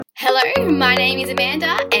Hello, my name is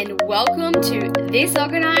Amanda and welcome to This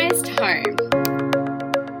Organised Home.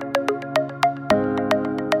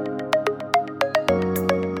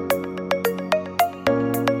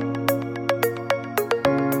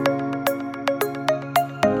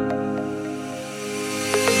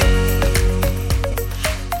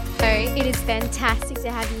 It is fantastic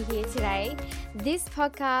to have you here today. This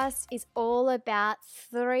podcast is all about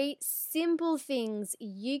 3 simple things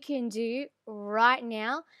you can do right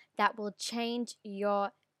now that will change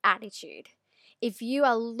your attitude. If you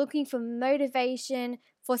are looking for motivation,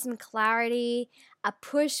 for some clarity, a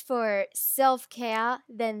push for self-care,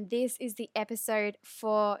 then this is the episode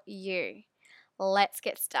for you. Let's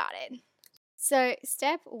get started. So,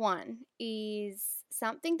 step 1 is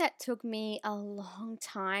something that took me a long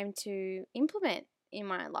time to implement in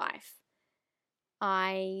my life.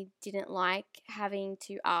 I didn't like having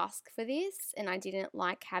to ask for this and I didn't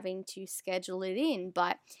like having to schedule it in.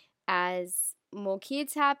 But as more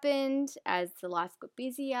kids happened, as the life got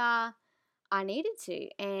busier, I needed to.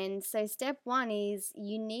 And so, step 1 is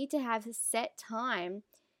you need to have a set time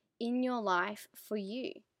in your life for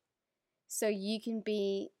you so you can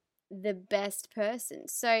be the best person.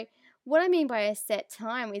 So what I mean by a set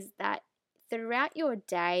time is that throughout your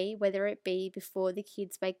day, whether it be before the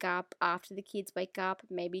kids wake up, after the kids wake up,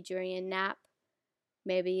 maybe during a nap,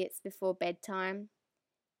 maybe it's before bedtime,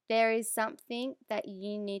 there is something that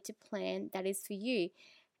you need to plan that is for you.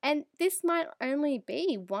 And this might only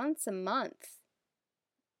be once a month,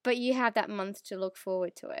 but you have that month to look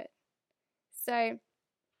forward to it. So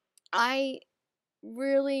I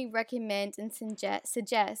really recommend and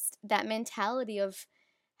suggest that mentality of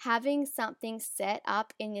having something set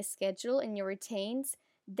up in your schedule and your routines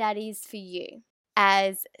that is for you.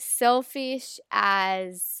 As selfish,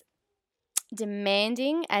 as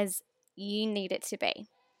demanding as you need it to be.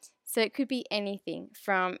 So it could be anything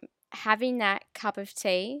from having that cup of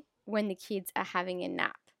tea when the kids are having a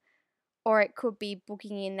nap, or it could be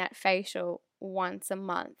booking in that facial once a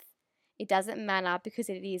month. It doesn't matter because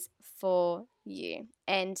it is for you.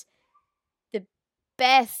 And the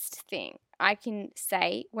best thing I can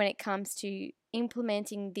say when it comes to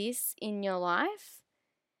implementing this in your life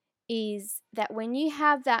is that when you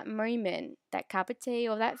have that moment, that cup of tea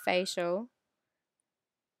or that facial,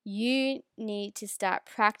 you need to start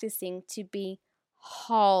practicing to be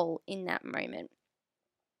whole in that moment.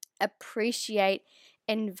 Appreciate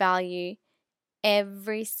and value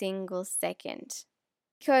every single second.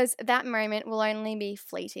 Because that moment will only be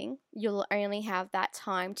fleeting. You'll only have that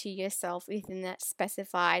time to yourself within that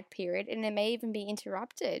specified period, and it may even be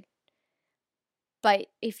interrupted. But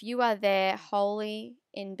if you are there wholly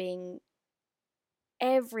in being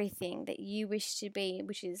everything that you wish to be,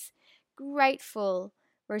 which is grateful,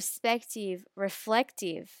 respective,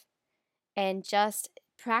 reflective, and just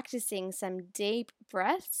practicing some deep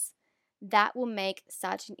breaths, that will make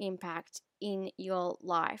such an impact in your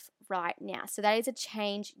life right now. So that is a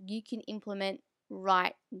change you can implement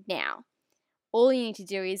right now. All you need to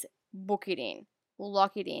do is book it in,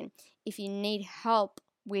 lock it in. If you need help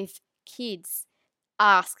with kids,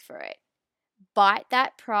 ask for it. Bite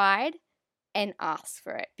that pride and ask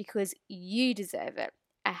for it because you deserve it.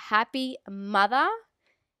 A happy mother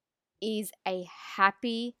is a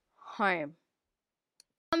happy home.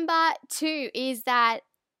 Number 2 is that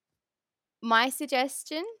my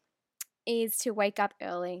suggestion is to wake up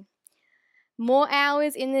early. More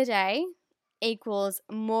hours in the day equals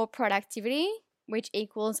more productivity, which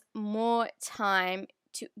equals more time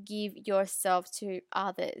to give yourself to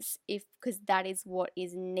others, because that is what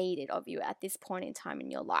is needed of you at this point in time in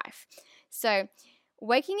your life. So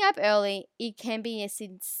waking up early, it can be a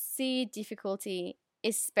sincere difficulty,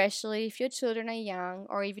 especially if your children are young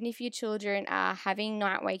or even if your children are having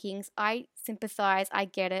night wakings. I sympathize, I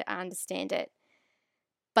get it, I understand it.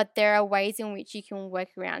 But there are ways in which you can work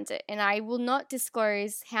around it. And I will not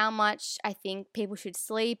disclose how much I think people should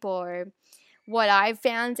sleep or what I've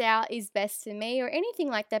found out is best for me or anything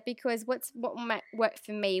like that, because what might work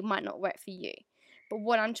for me might not work for you. But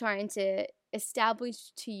what I'm trying to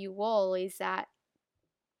establish to you all is that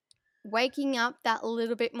waking up that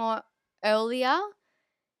little bit more earlier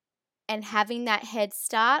and having that head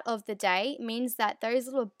start of the day means that those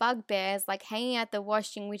little bugbears like hanging out the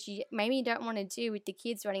washing, which you maybe don't want to do with the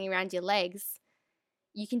kids running around your legs,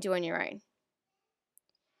 you can do on your own.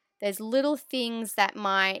 There's little things that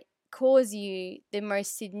might cause you the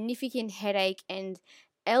most significant headache and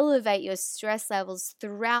elevate your stress levels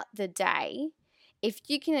throughout the day. If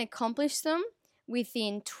you can accomplish them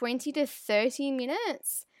within 20 to 30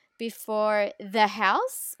 minutes before the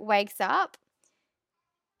house wakes up,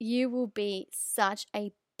 you will be such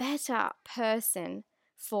a better person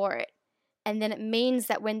for it. And then it means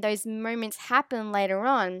that when those moments happen later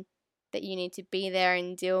on that you need to be there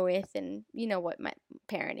and deal with, and you know what my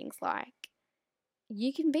parenting's like,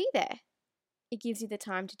 you can be there. It gives you the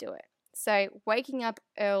time to do it. So waking up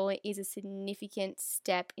early is a significant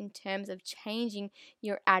step in terms of changing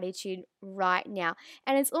your attitude right now.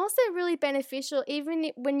 And it's also really beneficial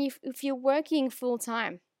even if you're working full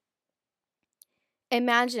time.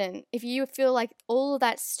 Imagine if you feel like all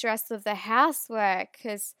that stress of the housework,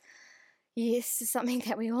 because this is something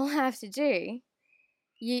that we all have to do,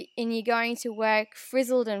 you're going to work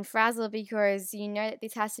frizzled and frazzled because you know that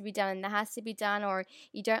this has to be done and that has to be done, or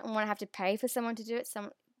you don't want to have to pay for someone to do it.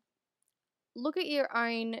 Look at your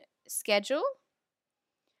own schedule.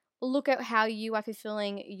 Look at how you are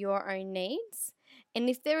fulfilling your own needs. And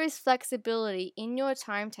if there is flexibility in your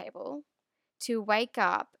timetable to wake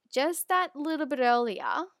up just that little bit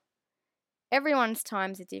earlier, everyone's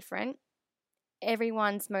times are different.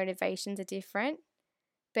 Everyone's motivations are different.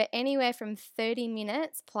 But anywhere from 30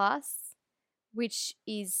 minutes plus, which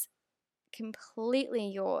is completely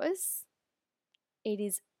yours, it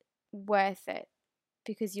is worth it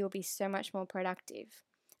because you'll be so much more productive.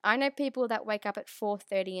 I know people that wake up at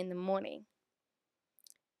 4:30 in the morning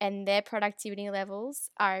and their productivity levels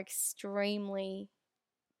are extremely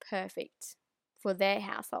perfect for their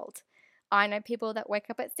household. I know people that wake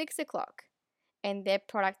up at 6 o'clock and their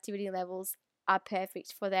productivity levels are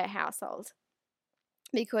perfect for their household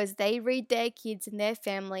because they read their kids and their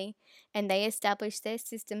family and they establish their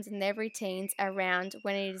systems and their routines around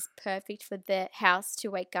when it is perfect for their house to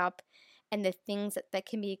wake up and the things that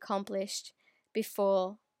can be accomplished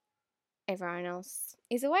before everyone else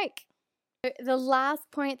is awake. So the last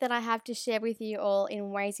point that I have to share with you all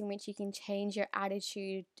in ways in which you can change your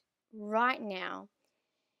attitude right now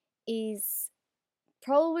is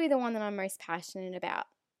probably the one that I'm most passionate about,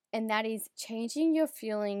 and that is changing your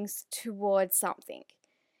feelings towards something.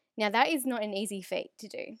 Now, that is not an easy feat to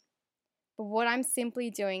do, but what I'm simply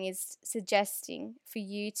doing is suggesting for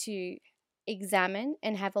you to examine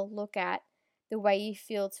and have a look at the way you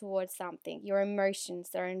feel towards something, your emotions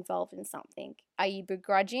that are involved in something. Are you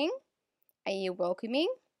begrudging? Are you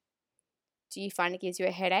welcoming? Do you find it gives you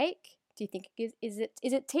a headache? Do you think is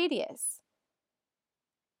it tedious?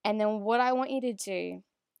 And then what I want you to do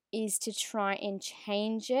is to try and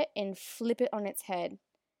change it and flip it on its head.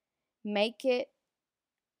 Make it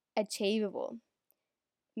achievable.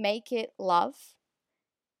 Make it love.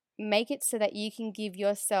 Make it so that you can give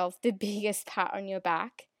yourself the biggest pat on your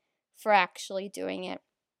back for actually doing it.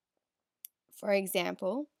 For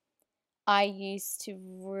example, I used to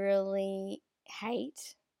really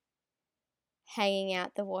hate hanging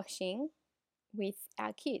out the washing with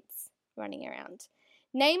our kids running around.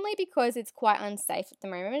 Namely because it's quite unsafe at the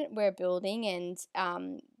moment. We're building and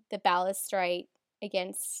the balustrade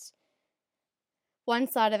against one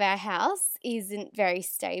side of our house isn't very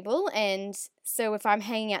stable, and so if I'm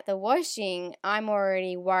hanging out the washing, I'm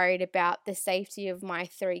already worried about the safety of my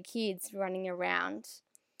 3 kids running around,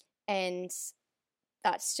 and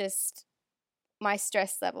that's just my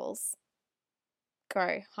stress levels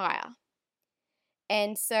go higher.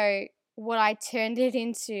 And so what I turned it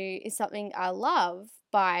into is something I love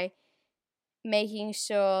by making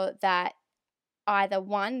sure that either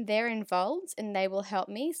one, they're involved and they will help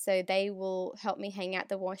me. So they will help me hang out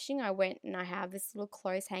the washing. I went and I have this little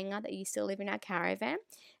clothes hanger that used to live in our caravan,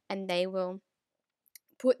 and they will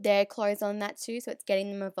put their clothes on that too. So it's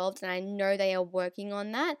getting them involved, and I know they are working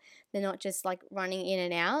on that. They're not just like running in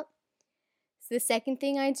and out. So the second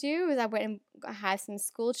thing I do is I went and I have some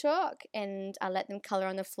school chalk and I let them colour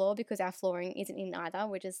on the floor because our flooring isn't in either.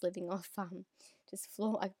 We're just living off just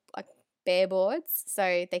floor like bare boards,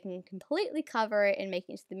 so they can completely cover it and make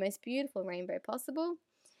it into the most beautiful rainbow possible.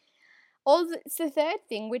 It's the third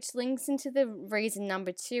thing, which links into the reason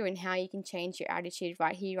number 2 and how you can change your attitude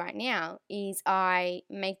right here, right now, is I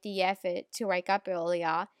make the effort to wake up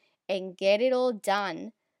earlier and get it all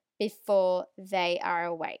done before they are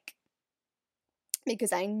awake.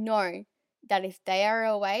 Because I know that if they are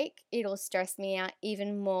awake, it'll stress me out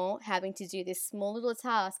even more having to do this small little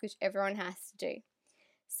task which everyone has to do.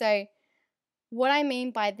 So what I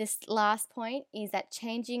mean by this last point is that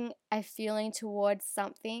changing a feeling towards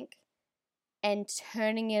something and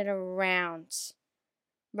turning it around.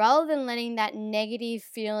 Rather than letting that negative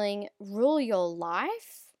feeling rule your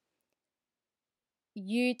life,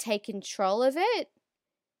 you take control of it.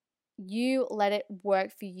 You let it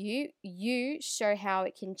work for you. You show how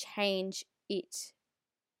it can change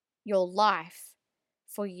your life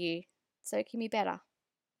for you, so it can be better.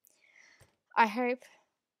 I hope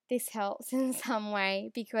this helps in some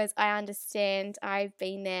way because I understand I've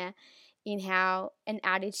been there in how and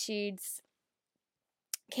attitudes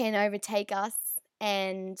can overtake us,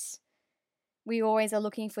 and we always are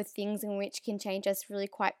looking for things in which can change us really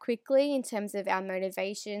quite quickly in terms of our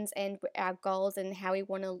motivations and our goals and how we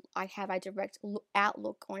want to have a direct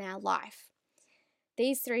outlook on our life.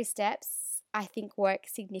 These 3 steps, I think, work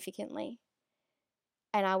significantly.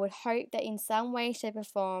 And I would hope that in some way, shape, or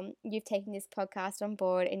form, you've taken this podcast on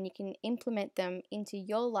board and you can implement them into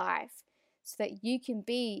your life so that you can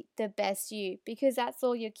be the best you, because that's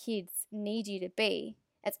all your kids need you to be.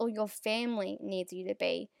 That's all your family needs you to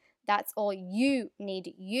be. That's all you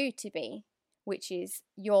need you to be, which is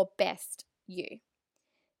your best you.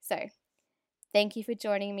 So, thank you for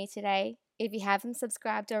joining me today. If you haven't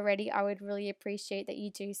subscribed already, I would really appreciate that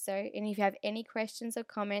you do so. And if you have any questions or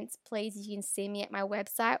comments, please, you can see me at my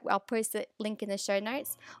website. I'll post the link in the show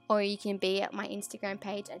notes, or you can be at my Instagram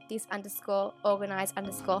page at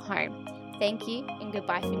this_organize_home. Thank you and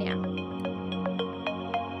goodbye for now.